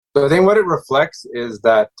So I think what it reflects is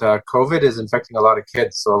that COVID is infecting a lot of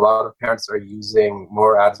kids. So a lot of parents are using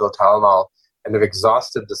more Advil, Tylenol, and have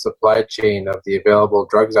exhausted the supply chain of the available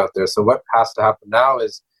drugs out there. So what has to happen now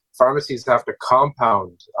is pharmacies have to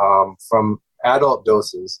compound from adult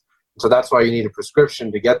doses. So that's why you need a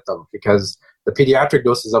prescription to get them, because the pediatric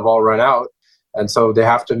doses have all run out. And so they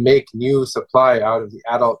have to make new supply out of the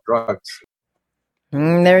adult drugs.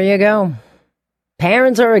 There you go.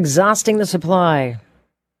 Parents are exhausting the supply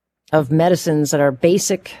of medicines that are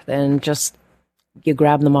basic and just you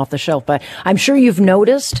grab them off the shelf. But I'm sure you've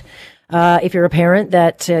noticed, if you're a parent,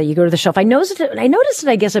 that you go to the shelf. I noticed it,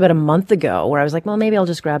 I guess, about a month ago, where I was like, well, maybe I'll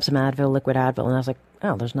just grab some Advil, liquid Advil. And I was like,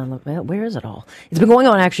 oh, there's none. Where is it all? It's been going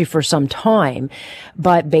on actually for some time.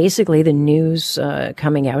 But basically, the news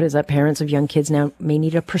coming out is that parents of young kids now may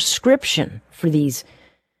need a prescription for these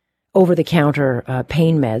over-the-counter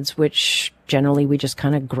pain meds, which generally we just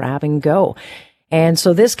kind of grab and go. And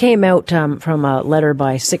so this came out from a letter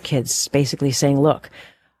by Sick Kids, basically saying, look,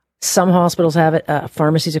 some hospitals have it,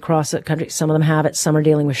 pharmacies across the country, some of them have it, some are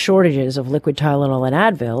dealing with shortages of liquid Tylenol and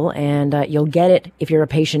Advil, and you'll get it if you're a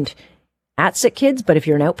patient at Sick Kids, but if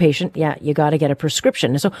you're an outpatient, yeah, you got to get a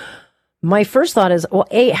prescription. So my first thought is, well,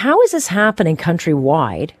 A, how is this happening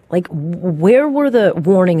countrywide? Like, where were the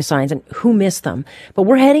warning signs and who missed them? But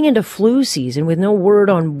we're heading into flu season with no word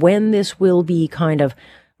on when this will be kind of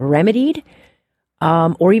remedied.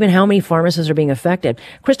 Or even how many pharmacists are being affected.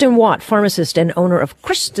 Kristen Watt, pharmacist and owner of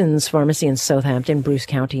Kristen's Pharmacy in Southampton, Bruce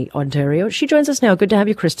County, Ontario. She joins us now. Good to have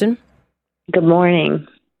you, Kristen. Good morning.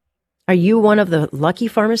 Are you one of the lucky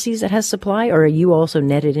pharmacies that has supply, or are you also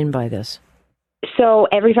netted in by this? So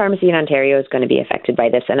every pharmacy in Ontario is going to be affected by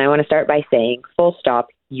this. And I want to start by saying, full stop,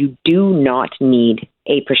 you do not need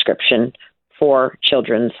a prescription for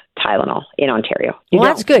children's Tylenol in Ontario. Well,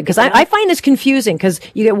 that's good, because I find this confusing, because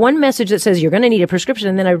you get one message that says you're going to need a prescription,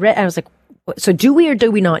 and then I was like, so do we or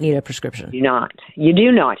do we not need a prescription? You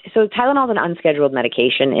do not. So Tylenol is an unscheduled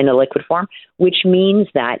medication in a liquid form, which means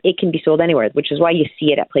that it can be sold anywhere, which is why you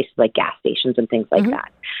see it at places like gas stations and things like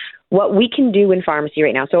that. What we can do in pharmacy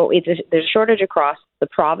right now, so there's a shortage across the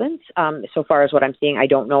province. So far as what I'm seeing, I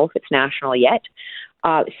don't know if it's national yet.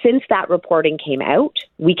 Since that reporting came out,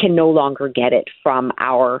 we can no longer get it from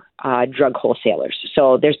our drug wholesalers.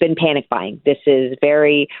 So there's been panic buying. This is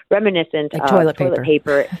very reminiscent like of toilet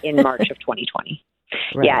paper in March of 2020.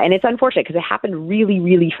 Right. Yeah, and it's unfortunate because it happened really,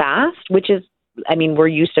 really fast, which is, I mean, we're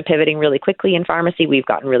used to pivoting really quickly in pharmacy. We've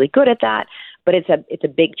gotten really good at that, but it's a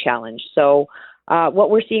big challenge. So what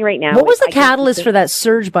we're seeing right now. What was the catalyst for that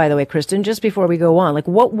surge, by the way, Kristen, just before we go on? Like,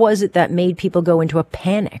 what was it that made people go into a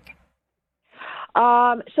panic?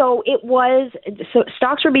 So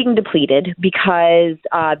stocks were being depleted because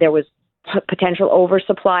there was potential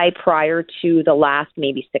oversupply prior to the last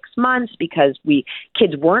maybe 6 months because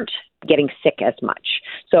kids weren't getting sick as much.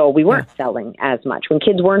 So we weren't selling as much. When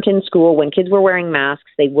kids weren't in school, when kids were wearing masks,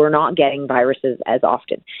 they were not getting viruses as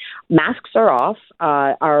often. Masks are off.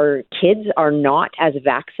 Our kids are not as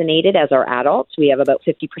vaccinated as our adults. We have about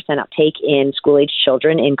 50% uptake in school-age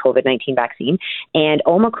children in COVID-19 vaccine. And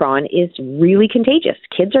Omicron is really contagious.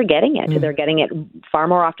 Kids are getting it. They're getting it far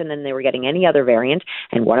more often than they were getting any other variant.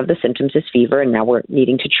 And one of the symptoms is fever. And now we're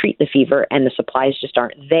needing to treat the fever. And the supplies just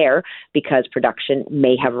aren't there because production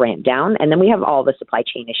may have ramped down. And then we have all the supply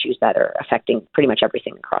chain issues that are affecting pretty much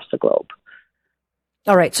everything across the globe.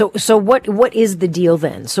 All right. So what is the deal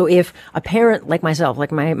then? So if a parent like myself,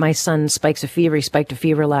 like my son spikes a fever, he spiked a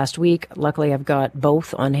fever last week. Luckily, I've got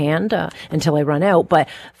both on hand until I run out. But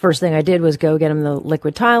first thing I did was go get him the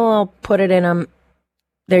liquid Tylenol, put it in him.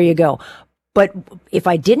 There you go. But if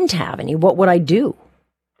I didn't have any, what would I do?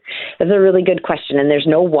 That's a really good question, and there's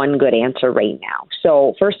no one good answer right now.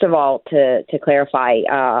 So first of all, to clarify,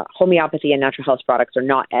 homeopathy and natural health products are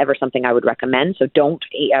not ever something I would recommend, so don't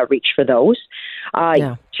reach for those.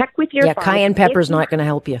 Check with your pharmacist. Cayenne pepper is not going to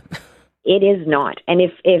help you. It is not. And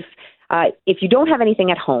if you don't have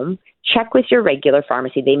anything at home, check with your regular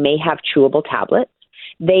pharmacy. They may have chewable tablets.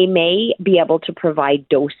 They may be able to provide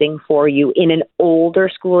dosing for you in an older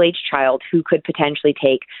school-age child who could potentially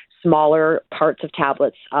take smaller parts of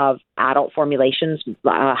tablets of adult formulations,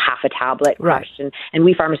 half a tablet crushed. Right. And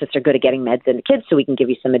we pharmacists are good at getting meds into kids, so we can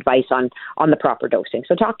give you some advice on the proper dosing.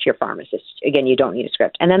 So talk to your pharmacist. Again, you don't need a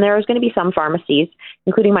script. And then there's going to be some pharmacies,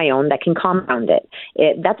 including my own, that can compound it.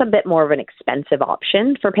 That's a bit more of an expensive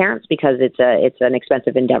option for parents because it's an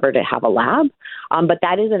expensive endeavor to have a lab. But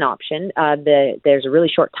that is an option. There's a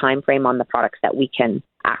really short time frame on the products that we can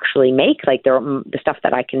actually make. Like the stuff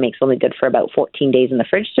that I can make is only good for about 14 days in the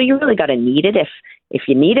fridge. So you really got to need it If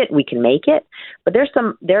you need it, we can make it. But there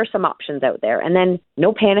are some options out there. And then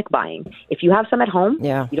no panic buying. If you have some at home,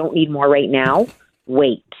 you don't need more right now.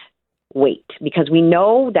 Wait, because we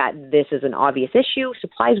know that this is an obvious issue.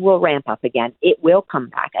 Supplies will ramp up again. It will come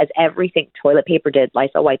back, as everything, toilet paper did,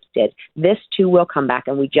 Lysol wipes did. This too will come back,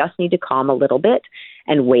 and we just need to calm a little bit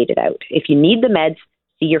and wait it out. If you need the meds,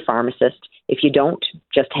 see your pharmacist. If you don't,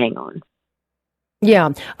 just hang on. Yeah.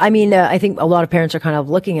 I mean, I think a lot of parents are kind of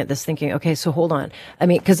looking at this thinking, okay, so hold on. I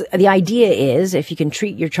mean, because the idea is if you can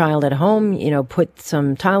treat your child at home, put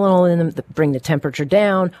some Tylenol in them, bring the temperature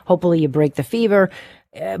down, hopefully you break the fever.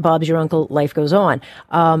 Bob's your uncle, life goes on.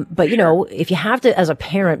 But if you have to, as a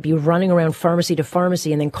parent, be running around pharmacy to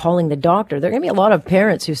pharmacy and then calling the doctor, there are going to be a lot of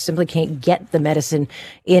parents who simply can't get the medicine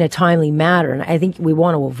in a timely manner. And I think we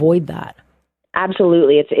want to avoid that.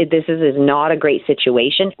 Absolutely. This is not a great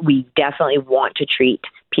situation. We definitely want to treat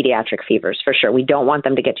pediatric fevers for sure. We don't want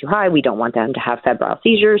them to get too high. We don't want them to have febrile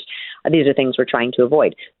seizures. These are things we're trying to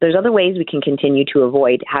avoid. There's other ways we can continue to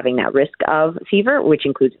avoid having that risk of fever, which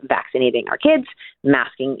includes vaccinating our kids,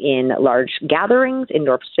 masking in large gatherings,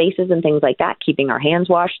 indoor spaces and things like that, keeping our hands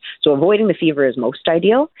washed. So avoiding the fever is most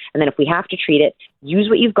ideal. And then if we have to treat it, use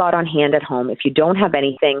what you've got on hand at home. If you don't have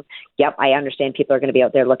anything, I understand people are going to be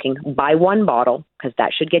out there looking. Buy one bottle, because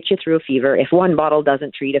that should get you through a fever. If one bottle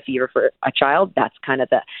doesn't treat a fever for a child, that's kind of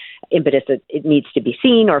the impetus that it needs to be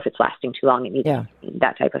seen, or if it's lasting too long, it needs to be seen,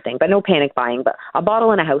 that type of thing. But no panic buying, but a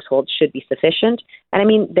bottle in a household should be sufficient. And I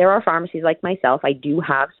mean, there are pharmacies like myself. I do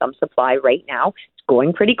have some supply right now. It's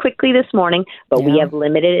going pretty quickly this morning, but we have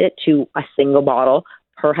limited it to a single bottle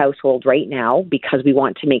per household right now because we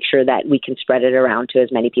want to make sure that we can spread it around to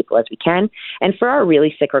as many people as we can. And for our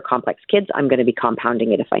really sick or complex kids, I'm going to be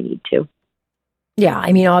compounding it if I need to. Yeah,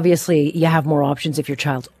 I mean, obviously, you have more options if your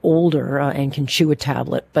child's older and can chew a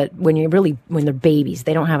tablet. But when they're babies,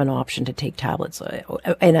 they don't have an option to take tablets.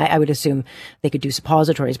 And I would assume they could do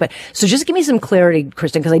suppositories. But so just give me some clarity,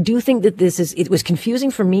 Kristen, because I do think that it was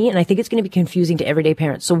confusing for me, and I think it's going to be confusing to everyday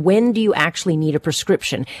parents. So when do you actually need a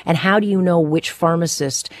prescription, and how do you know which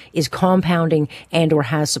pharmacist is compounding and or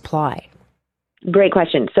has supply? Great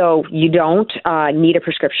question. So you don't need a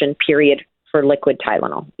prescription, period, for liquid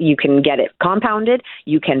Tylenol. You can get it compounded.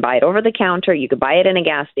 You can buy it over the counter. You could buy it in a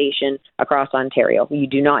gas station across Ontario. You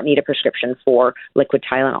do not need a prescription for liquid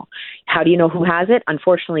Tylenol. How do you know who has it?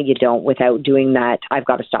 Unfortunately, you don't without doing that I've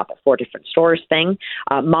got to stop at 4 different stores thing.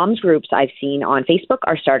 Moms groups I've seen on Facebook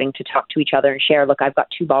are starting to talk to each other and share, look, I've got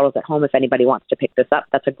 2 bottles at home if anybody wants to pick this up.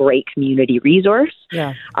 That's a great community resource.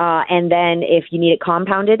 Yeah. And then if you need it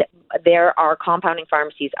compounded, there are compounding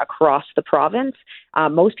pharmacies across the province.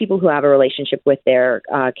 Most people who have a relationship with their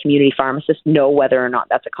community pharmacist know whether or not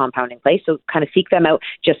that's a compounding place. So kind of seek them out.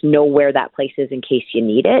 Just know where that place is in case you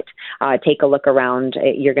need it. Take a look around.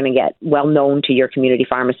 You're going to get well known to your community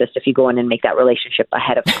pharmacist if you go in and make that relationship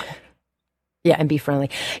ahead of time. Yeah, and be friendly.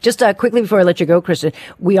 Just quickly before I let you go, Kristen,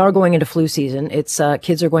 we are going into flu season. It's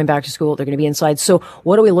kids are going back to school. They're going to be inside. So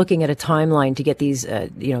what are we looking at a timeline to get these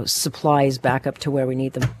supplies back up to where we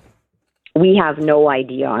need them? We have no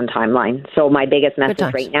idea on timeline. So my biggest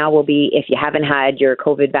message right now will be if you haven't had your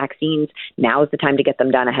COVID vaccines, now is the time to get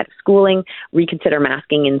them done ahead of schooling. Reconsider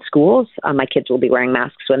masking in schools. My kids will be wearing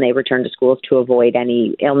masks when they return to schools to avoid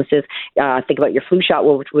any illnesses. Think about your flu shot,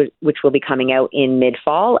 which will be coming out in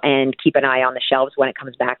mid-fall, and keep an eye on the shelves when it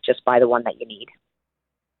comes back. Just buy the one that you need.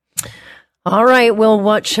 All right, we'll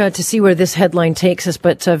watch to see where this headline takes us,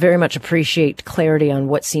 but very much appreciate clarity on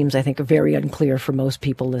what seems, I think, very unclear for most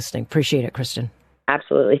people listening. Appreciate it, Kristen.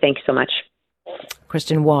 Absolutely. Thank you so much.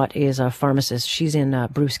 Kristen Watt is a pharmacist. She's in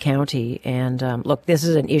Bruce County. And look, this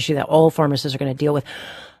is an issue that all pharmacists are going to deal with.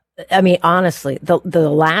 I mean, honestly, the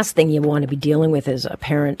last thing you want to be dealing with as a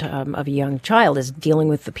parent of a young child is dealing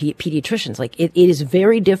with the pediatricians. Like, it is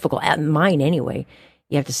very difficult, at mine anyway.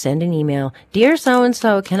 You have to send an email, dear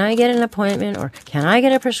so-and-so, can I get an appointment or can I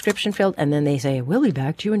get a prescription filled? And then they say, we'll be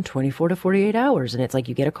back to you in 24 to 48 hours. And it's like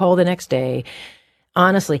you get a call the next day.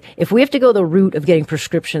 Honestly, if we have to go the route of getting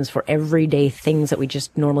prescriptions for everyday things that we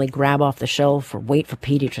just normally grab off the shelf or wait for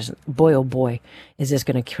pediatricians, boy, oh boy, is this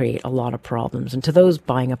going to create a lot of problems. And to those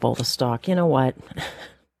buying up all the stock, you know what?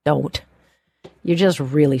 Don't. You're just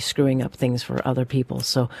really screwing up things for other people.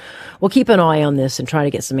 So we'll keep an eye on this and try to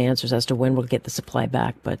get some answers as to when we'll get the supply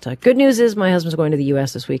back. But good news is my husband's going to the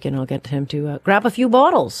U.S. this weekend. I'll get him to grab a few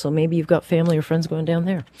bottles. So maybe you've got family or friends going down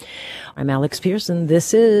there. I'm Alex Pearson.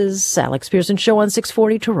 This is Alex Pearson Show on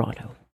 640 Toronto.